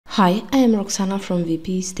Hi, I am Roxana from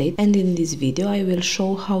VP Estate, and in this video I will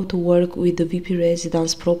show how to work with the VP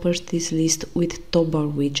Residence properties list with Top Bar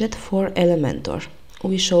Widget for Elementor.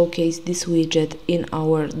 We showcase this widget in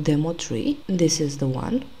our demo tree. This is the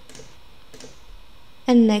one.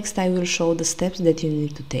 And next I will show the steps that you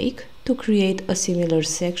need to take to create a similar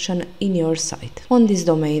section in your site. On this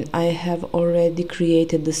domain I have already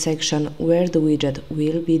created the section where the widget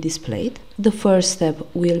will be displayed. The first step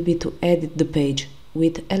will be to edit the page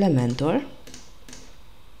with Elementor.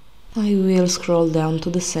 I will scroll down to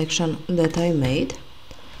the section that I made.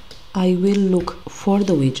 I will look for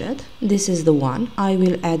the widget. This is the one. I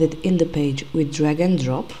will add it in the page with drag and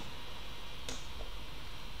drop.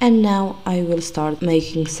 And now I will start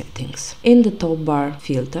making settings. In the top bar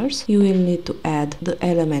filters, you will need to add the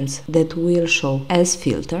elements that will show as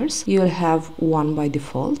filters. You will have one by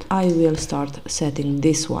default. I will start setting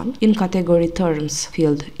this one. In category terms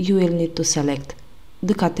field, you will need to select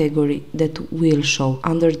the category that will show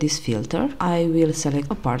under this filter. I will select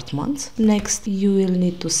apartments. Next, you will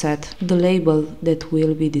need to set the label that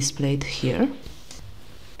will be displayed here.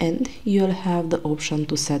 And you'll have the option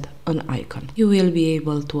to set an icon. You will be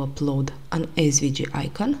able to upload an SVG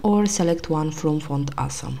icon or select one from Font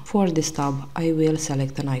Awesome. For this tab, I will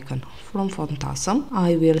select an icon from Font Awesome.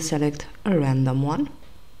 I will select a random one.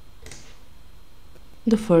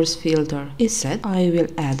 The first filter is set. I will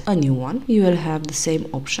add a new one. You will have the same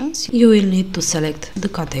options. You will need to select the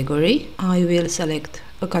category. I will select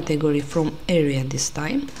a category from area this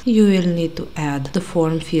time. You will need to add the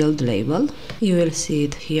form field label. You will see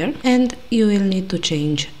it here. And you will need to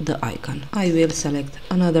change the icon. I will select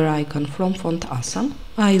another icon from Font Awesome.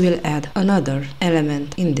 I will add another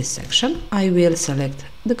element in this section. I will select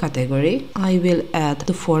the category. I will add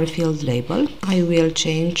the form field label. I will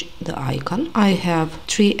change the icon. I have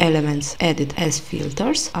 3 elements added as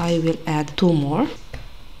filters. I will add 2 more.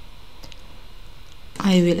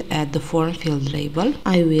 I will add the form field label.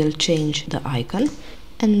 I will change the icon.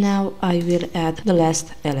 And now I will add the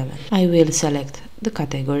last element. I will select the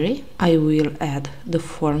category. I will add the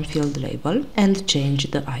form field label and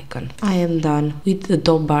change the icon. I am done with the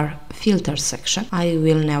top bar filter section. I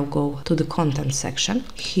will now go to the content section.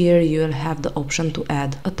 Here you will have the option to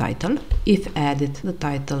add a title. If added, the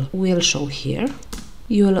title will show here.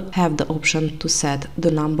 You will have the option to set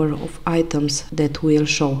the number of items that will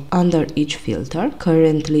show under each filter.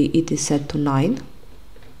 Currently it is set to 9.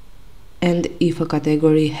 And if a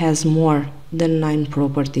category has more than 9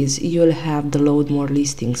 properties, you'll have the load more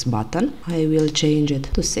listings button. I will change it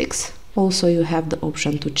to 6. Also, you have the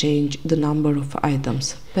option to change the number of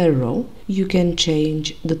items per row. You can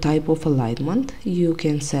change the type of alignment. You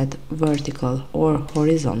can set vertical or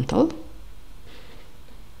horizontal.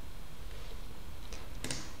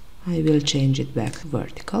 I will change it back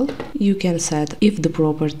vertical. You can set if the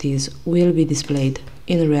properties will be displayed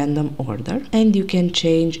in random order, and you can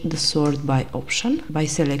change the sort by option by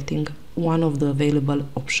selecting one of the available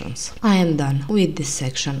options. I am done with this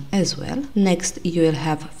section as well. Next, you will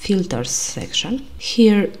have filters section.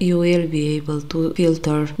 Here you will be able to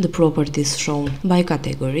filter the properties shown by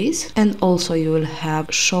categories, and also you will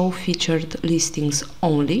have show featured listings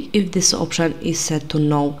only. If this option is set to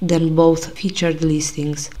no, then both featured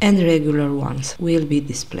listings and regular ones will be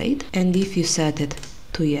displayed, and if you set it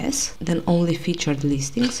to yes, then only featured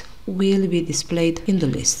listings will be displayed in the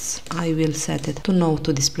lists. I will set it to no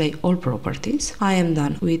to display all properties. I am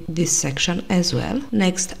done with this section as well.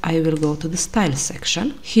 Next, I will go to the style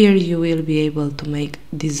section. Here you will be able to make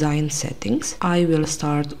design settings. I will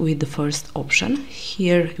start with the first option.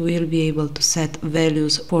 Here you will be able to set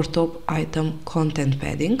values for top item content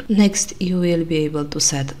padding. Next, you will be able to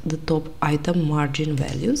set the top item margin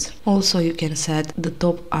values. Also, you can set the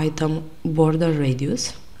top item border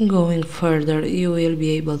radius. Going further, you will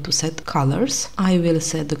be able to set colors. I will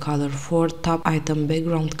set the color for top item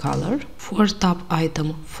background color, for top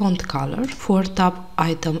item font color, for top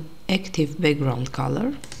item active background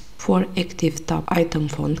color, for active top item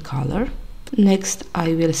font color. Next,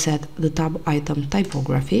 I will set the tab item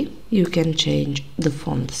typography. You can change the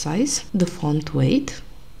font size, the font weight,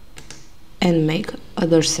 and make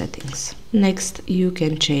other settings. Next, you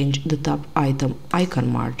can change the tab item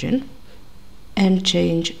icon margin and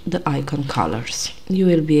change the icon colors. You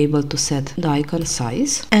will be able to set the icon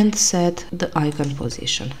size and set the icon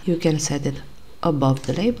position. You can set it above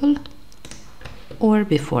the label or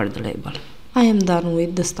before the label. I am done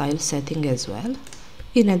with the style setting as well.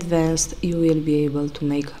 In advanced, you will be able to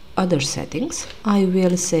make other settings. I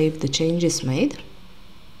will save the changes made.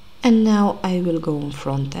 And now I will go on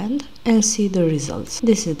front end and see the results.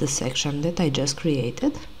 This is the section that I just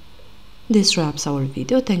created. This wraps our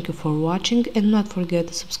video. Thank you for watching, and not forget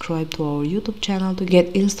to subscribe to our YouTube channel to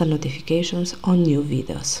get instant notifications on new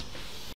videos.